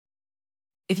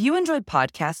If you enjoyed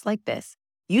podcasts like this,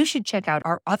 you should check out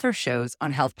our other shows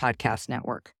on Health Podcast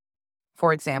Network.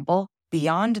 For example,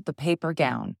 Beyond the Paper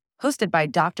Gown, hosted by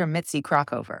Dr. Mitzi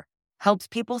Krockover, helps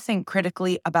people think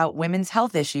critically about women's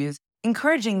health issues,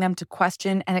 encouraging them to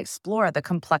question and explore the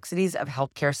complexities of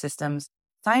healthcare systems,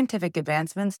 scientific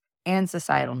advancements, and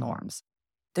societal norms.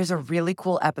 There's a really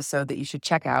cool episode that you should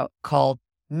check out called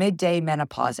Midday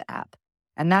Menopause App,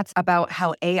 and that's about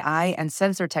how AI and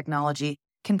sensor technology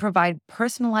can provide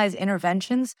personalized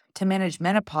interventions to manage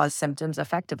menopause symptoms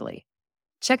effectively.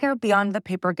 Check out Beyond the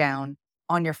Paper Gown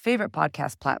on your favorite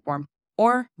podcast platform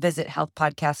or visit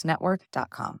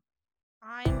healthpodcastnetwork.com.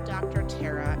 I'm Dr.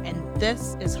 Tara, and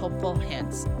this is Hopeful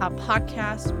Hints, a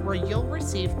podcast where you'll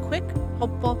receive quick,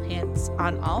 hopeful hints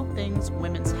on all things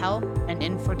women's health and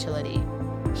infertility.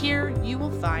 Here you will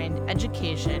find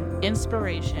education,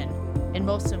 inspiration, and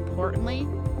most importantly,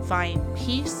 find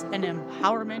peace and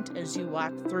empowerment as you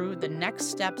walk through the next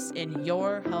steps in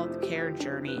your healthcare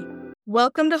journey.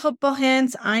 Welcome to Hopeful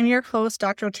Hints. I'm your host,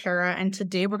 Dr. Tara, and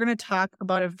today we're going to talk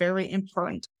about a very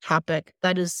important topic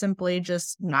that is simply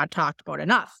just not talked about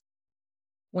enough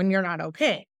when you're not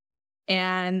okay.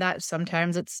 And that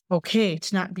sometimes it's okay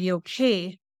to not be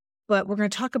okay, but we're going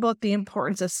to talk about the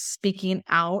importance of speaking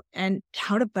out and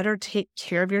how to better take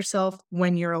care of yourself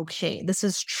when you're okay. This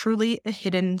is truly a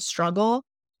hidden struggle,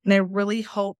 and I really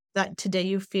hope that today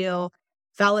you feel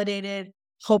validated,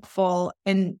 hopeful,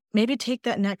 and maybe take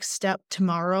that next step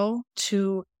tomorrow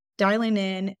to dialing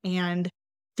in and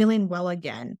feeling well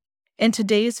again. In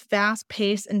today's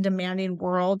fast-paced and demanding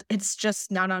world, it's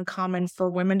just not uncommon for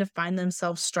women to find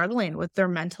themselves struggling with their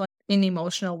mental and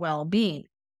emotional well-being.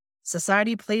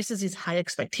 Society places these high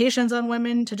expectations on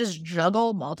women to just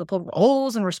juggle multiple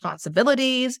roles and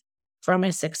responsibilities, from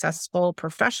a successful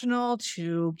professional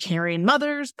to caring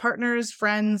mothers, partners,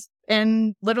 friends,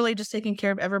 and literally just taking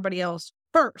care of everybody else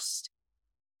first.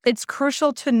 It's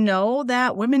crucial to know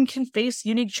that women can face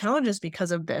unique challenges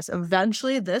because of this.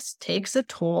 Eventually, this takes a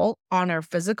toll on our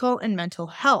physical and mental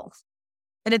health.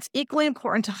 And it's equally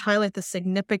important to highlight the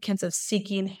significance of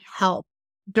seeking help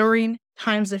during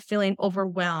times of feeling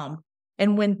overwhelmed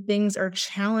and when things are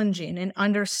challenging, and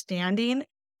understanding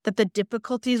that the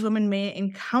difficulties women may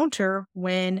encounter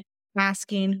when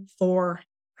asking for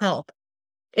help.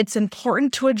 It's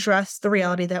important to address the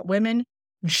reality that women,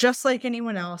 just like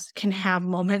anyone else, can have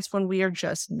moments when we are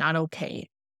just not okay.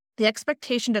 The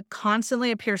expectation to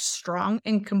constantly appear strong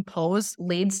and composed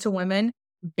leads to women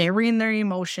burying their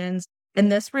emotions,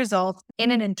 and this results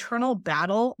in an internal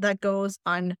battle that goes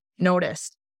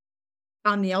unnoticed.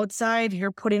 On the outside,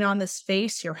 you're putting on this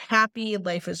face, you're happy,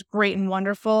 life is great and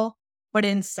wonderful, but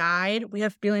inside, we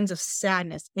have feelings of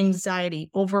sadness, anxiety,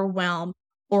 overwhelm,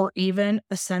 or even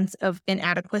a sense of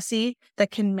inadequacy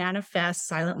that can manifest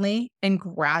silently and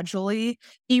gradually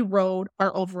erode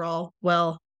our overall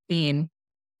well-being.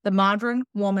 The modern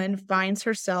woman finds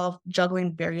herself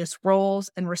juggling various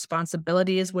roles and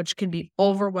responsibilities, which can be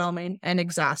overwhelming and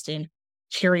exhausting,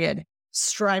 period.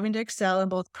 Striving to excel in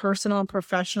both personal and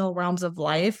professional realms of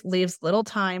life leaves little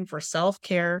time for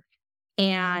self-care,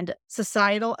 and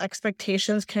societal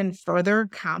expectations can further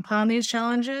compound these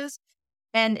challenges.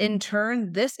 And in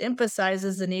turn, this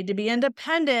emphasizes the need to be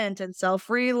independent and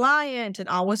self-reliant and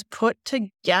always put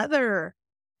together.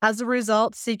 As a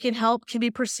result, seeking help can be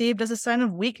perceived as a sign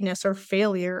of weakness or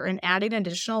failure, and adding an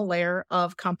additional layer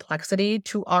of complexity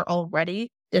to our already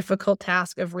difficult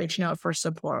task of reaching out for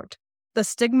support. The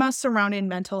stigma surrounding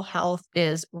mental health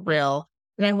is real,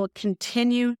 and I will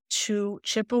continue to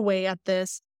chip away at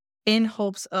this in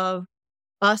hopes of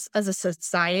us as a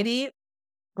society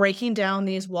breaking down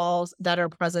these walls that are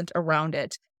present around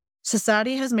it.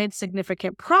 Society has made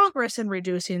significant progress in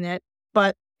reducing it,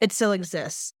 but it still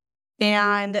exists.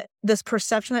 And this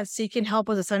perception that seeking help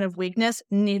is a sign of weakness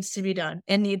needs to be done.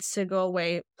 It needs to go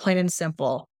away, plain and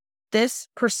simple. This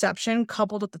perception,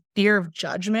 coupled with the fear of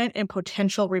judgment and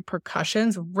potential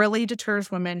repercussions, really deters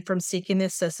women from seeking the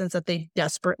assistance that they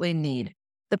desperately need.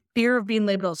 The fear of being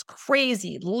labeled as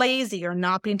crazy, lazy, or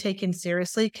not being taken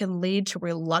seriously can lead to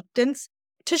reluctance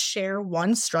to share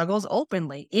one's struggles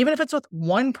openly, even if it's with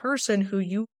one person who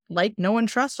you know and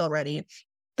trust already.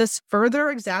 This further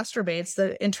exacerbates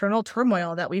the internal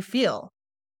turmoil that we feel.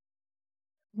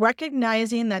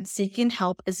 Recognizing that seeking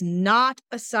help is not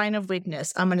a sign of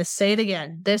weakness. I'm going to say it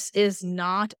again. This is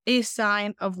not a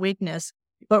sign of weakness,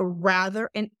 but rather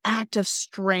an act of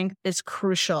strength is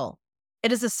crucial.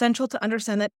 It is essential to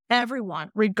understand that everyone,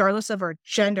 regardless of our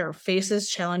gender, faces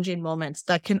challenging moments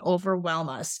that can overwhelm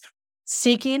us.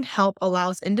 Seeking help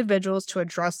allows individuals to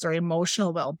address their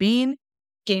emotional well-being,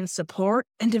 gain support,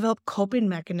 and develop coping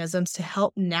mechanisms to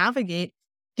help navigate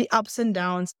the ups and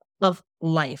downs of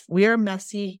life. We are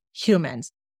messy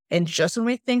humans. And just when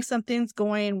we think something's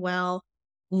going well,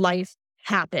 life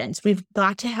happens. We've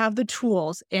got to have the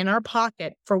tools in our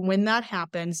pocket for when that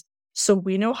happens so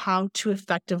we know how to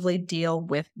effectively deal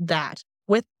with that,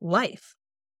 with life.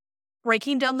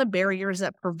 Breaking down the barriers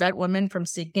that prevent women from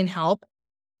seeking help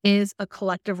is a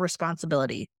collective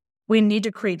responsibility. We need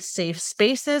to create safe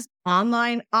spaces,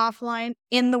 online, offline,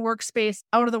 in the workspace,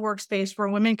 out of the workspace, where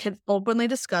women can openly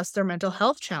discuss their mental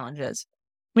health challenges.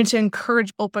 We need to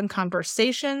encourage open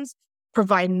conversations,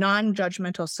 provide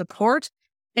non-judgmental support,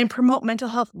 and promote mental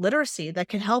health literacy that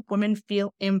can help women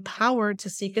feel empowered to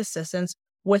seek assistance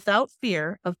without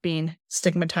fear of being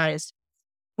stigmatized.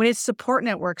 We need support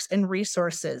networks and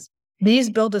resources. These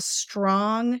build a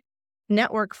strong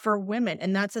network for women,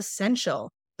 and that's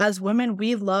essential. As women,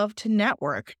 we love to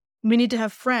network. We need to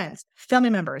have friends, family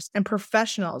members, and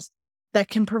professionals that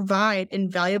can provide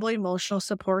invaluable emotional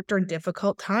support during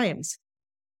difficult times.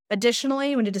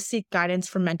 Additionally, we need to seek guidance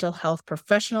from mental health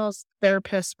professionals,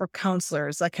 therapists, or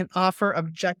counselors that can offer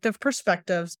objective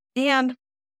perspectives and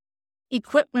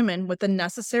equip women with the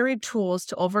necessary tools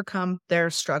to overcome their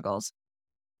struggles.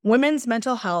 Women's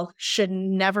mental health should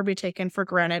never be taken for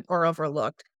granted or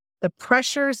overlooked. The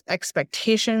pressures,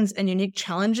 expectations, and unique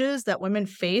challenges that women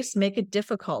face make it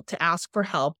difficult to ask for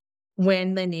help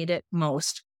when they need it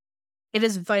most. It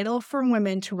is vital for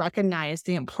women to recognize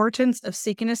the importance of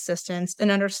seeking assistance and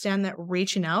understand that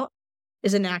reaching out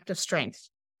is an act of strength.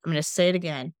 I'm going to say it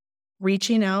again.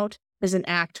 Reaching out is an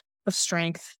act of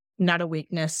strength, not a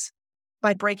weakness.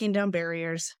 By breaking down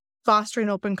barriers, fostering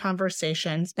open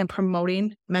conversations, and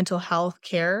promoting mental health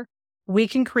care, we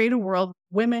can create a world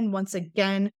where women once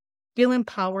again feel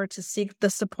empowered to seek the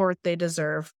support they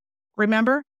deserve.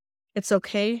 Remember, it's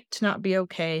okay to not be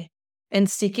okay, and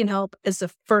seeking help is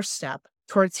the first step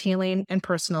towards healing and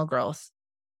personal growth.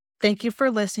 Thank you for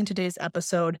listening to today's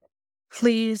episode.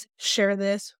 Please share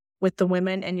this with the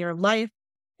women in your life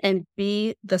and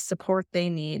be the support they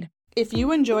need. If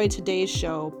you enjoyed today's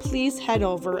show, please head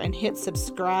over and hit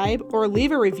subscribe or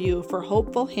leave a review for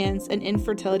Hopeful Hints and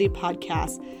Infertility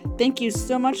Podcast. Thank you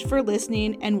so much for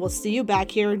listening, and we'll see you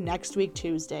back here next week,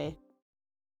 Tuesday.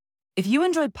 If you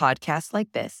enjoyed podcasts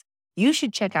like this, you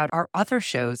should check out our other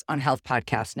shows on Health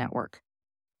Podcast Network.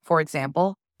 For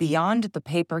example, Beyond the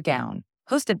Paper Gown,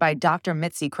 hosted by Dr.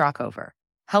 Mitzi Krockover,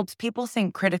 helps people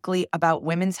think critically about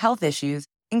women's health issues,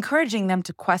 encouraging them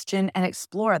to question and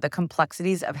explore the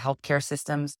complexities of healthcare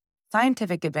systems,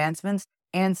 scientific advancements,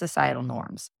 and societal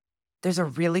norms. There's a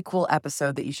really cool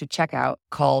episode that you should check out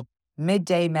called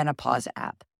Midday Menopause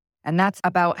App, and that's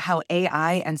about how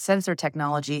AI and sensor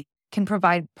technology can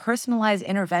provide personalized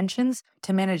interventions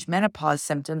to manage menopause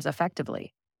symptoms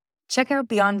effectively. Check out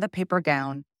Beyond the Paper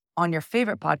Gown on your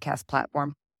favorite podcast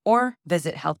platform or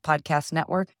visit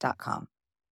healthpodcastnetwork.com.